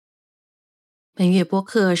本月播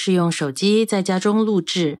客是用手机在家中录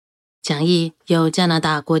制，讲义由加拿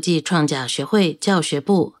大国际创甲学会教学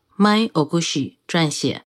部 Mai Ogushi 撰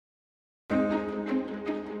写。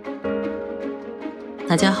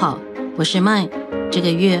大家好，我是 Mai。这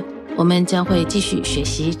个月我们将会继续学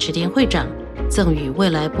习池田会长赠予未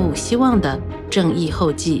来部希望的正义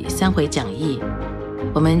后继3回讲义。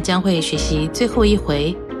我们将会学习最后一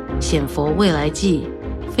回显佛未来记，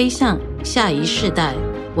飞向下一世代，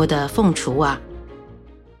我的凤雛啊。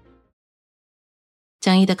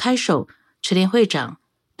讲义的开首，池田会长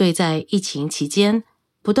对在疫情期间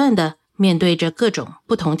不断的面对着各种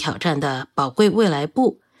不同挑战的宝贵未来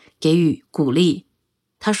部给予鼓励。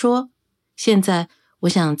他说，现在我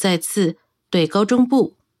想再次对高中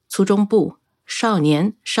部、初中部、少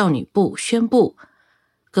年少女部宣布，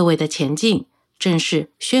各位的前进正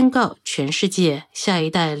是宣告全世界下一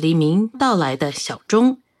代黎明到来的小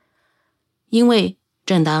钟。因为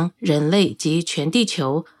正当人类及全地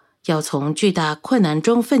球要从巨大困难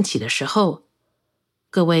中奋起的时候，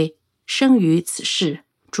各位生于此世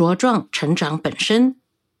茁壮成长本身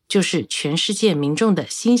就是全世界民众的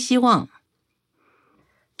新希望。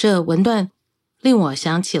这文段令我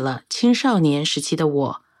想起了青少年时期的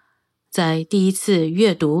我，在第一次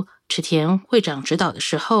阅读池田会长指导的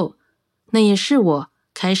时候，那也是我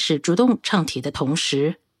开始主动唱题的同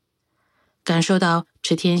时，感受到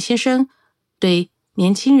池田先生对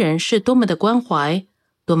年轻人是多么的关怀，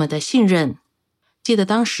多么的信任。记得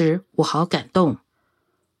当时我好感动。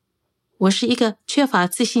我是一个缺乏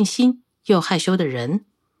自信心又害羞的人，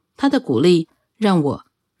他的鼓励让我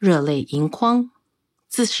热泪盈眶。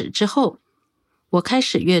自此之后，我开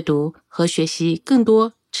始阅读和学习更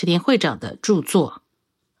多池田会长的著作。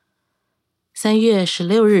3月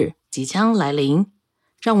16日即将来临，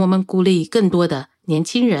让我们鼓励更多的年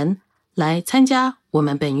轻人来参加我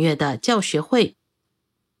们本月的教学会。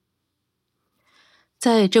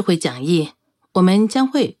在这回讲义，我们将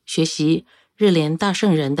会学习日莲大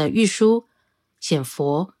圣人的御书显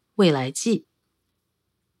佛未来记。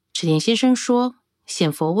池田先生说，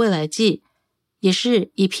显佛未来记也是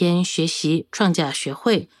一篇学习创价学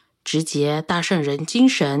会直接大圣人精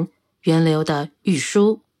神源流的御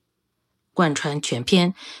书，贯穿全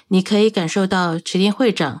篇，你可以感受到池田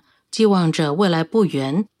会长寄望着未来部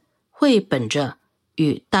员会本着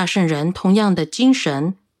与大圣人同样的精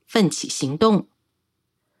神奋起行动。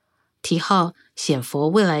题号显佛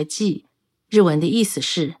未来记，日文的意思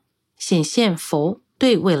是显现佛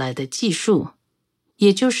对未来的记述，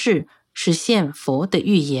也就是实现佛的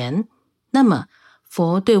预言。那么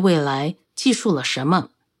佛对未来记述了什么？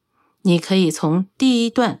你可以从第一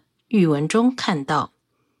段预文中看到。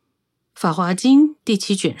法华经第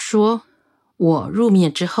7卷说，我入灭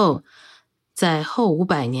之后，在后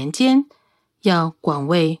500年间，要广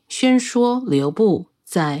为宣说流布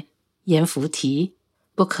在阎浮提，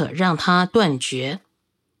不可让它断绝。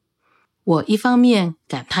我一方面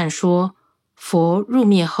感叹说，佛入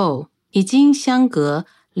灭后已经相隔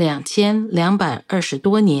2220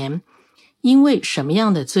多年，因为什么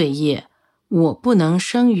样的罪业，我不能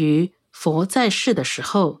生于佛在世的时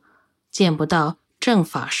候，见不到正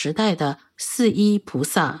法时代的四依菩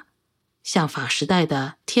萨，相法时代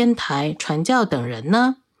的天台传教等人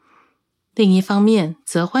呢？另一方面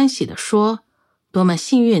则欢喜地说，多么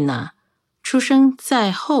幸运啊，出生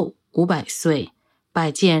在后500岁，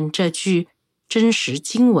拜见这句真实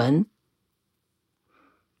经文。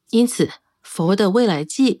因此佛的未来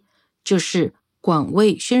记就是广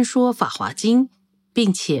为宣说法华经，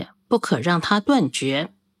并且不可让它断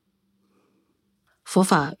绝。佛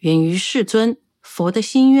法源于世尊，佛的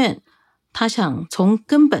心愿，他想从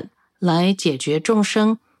根本来解决众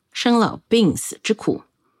生生老病死之苦。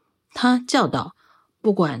他教导，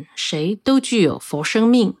不管谁都具有佛生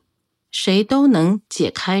命，谁都能解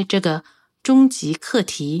开这个终极课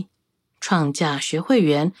题。创价学会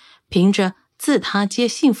员凭着自他皆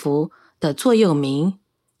幸福的座右铭，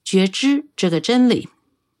觉知这个真理，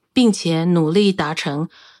并且努力达成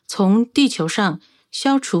从地球上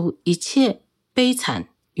消除一切悲惨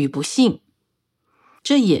与不幸。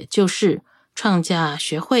这也就是创价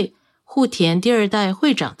学会户田第2代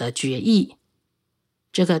会长的决议。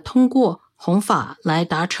这个通过弘法来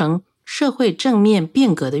达成社会正面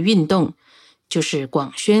变革的运动，就是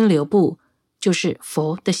广宣流布，就是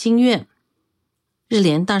佛的心愿。日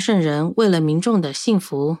莲大圣人为了民众的幸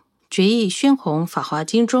福，决议宣弘法华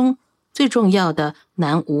经中最重要的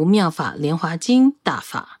南无妙法莲华经大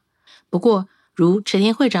法。不过如池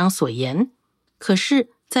田会长所言，可是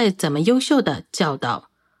再怎么优秀的教导，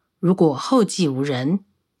如果后继无人，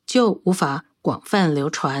就无法广泛流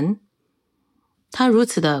传。他如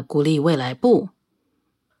此的鼓励未来部，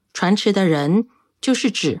传持的人就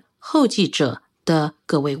是指后继者的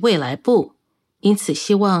各位未来部，因此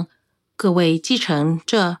希望各位继承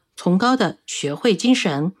这崇高的学会精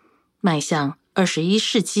神，迈向21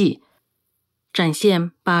世纪，展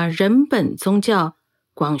现把人本宗教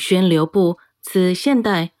广宣流布自现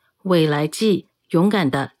代未来纪勇敢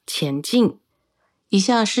的前进。以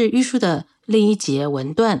下是玉书的另一节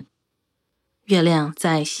文段：月亮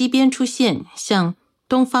在西边出现，向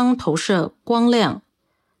东方投射光亮，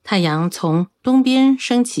太阳从东边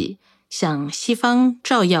升起，向西方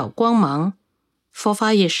照耀光芒。佛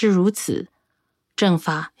法也是如此，正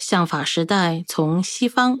法相法时代从西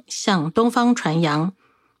方向东方传扬，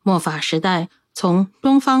末法时代从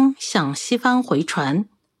东方向西方回传。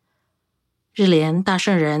日莲大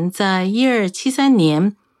圣人在1273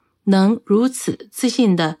年能如此自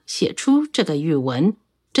信地写出这个语文，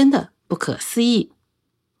真的不可思议。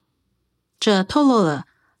这透露了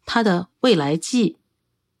他的未来记，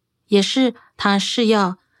也是他是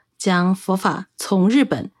要将佛法从日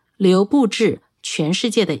本流布至全世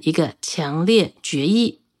界的一个强烈决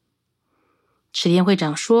议。池田会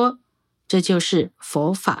长说，这就是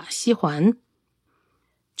佛法西还。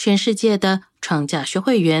全世界的创价学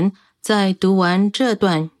会员在读完这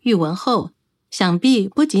段译文后，想必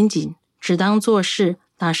不仅仅只当作是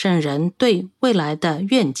大圣人对未来的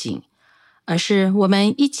愿景，而是我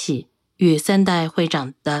们一起与三代会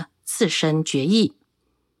长的自身决议。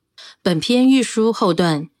本篇译书后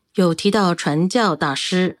段有提到传教大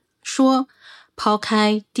师说，抛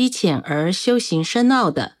开低浅而修行深奥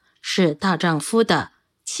的是大丈夫的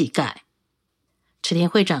气概。池田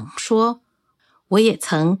会长说，我也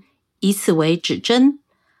曾以此为指针，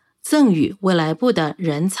赠予未来部的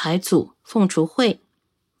人才组凤雏会，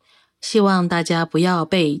希望大家不要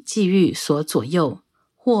被际遇所左右，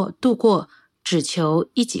或度过只求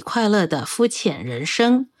一己快乐的肤浅人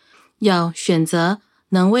生，要选择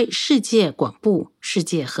能为世界广布、世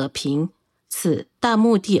界和平此大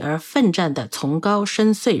目的而奋战的崇高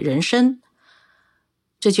深邃人生。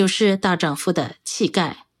这就是大丈夫的气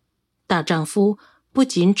概。大丈夫不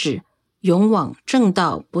仅指勇往正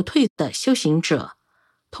道不退的修行者，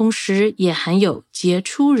同时也含有杰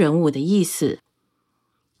出人物的意思。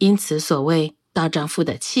因此所谓大丈夫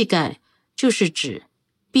的气概，就是指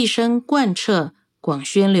毕生贯彻广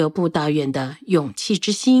宣流布大愿的勇气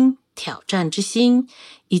之心、挑战之心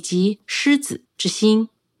以及狮子之心。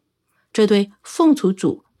这对凤雏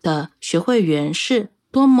组的学会员是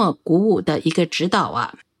多么鼓舞的一个指导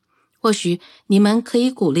啊！或许你们可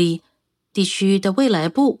以鼓励地区的未来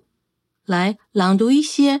部来朗读一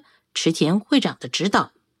些池田会长的指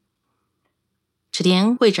导。池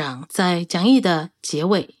田会长在讲义的结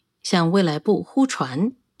尾向未来部呼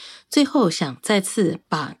传，最后想再次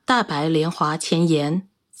把大白莲华前言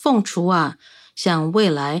凤雏啊，向未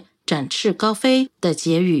来展翅高飞的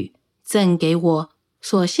结语赠给我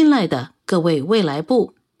所信赖的各位未来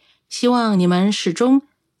部，希望你们始终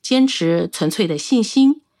坚持纯粹的信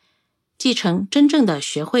心，继承真正的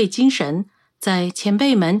学会精神，在前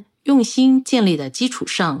辈们用心建立的基础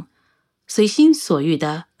上，随心所欲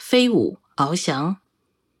的飞舞翱翔。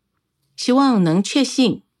希望能确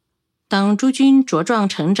信，当诸君茁壮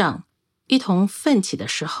成长，一同奋起的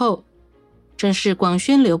时候，正是广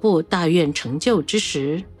宣流布大愿成就之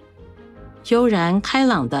时，悠然开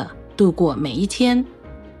朗地度过每一天。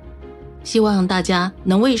希望大家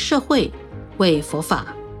能为社会、为佛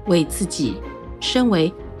法、为自己，身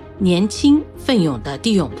为年轻奋勇的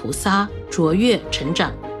地涌菩萨卓越成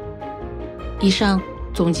长。以上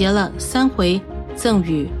总结了3回赠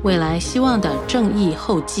予未来希望的正义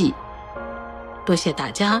后记。多谢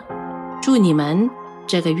大家，祝你们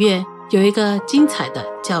这个月有一个精彩的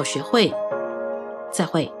教学会。再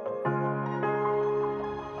会。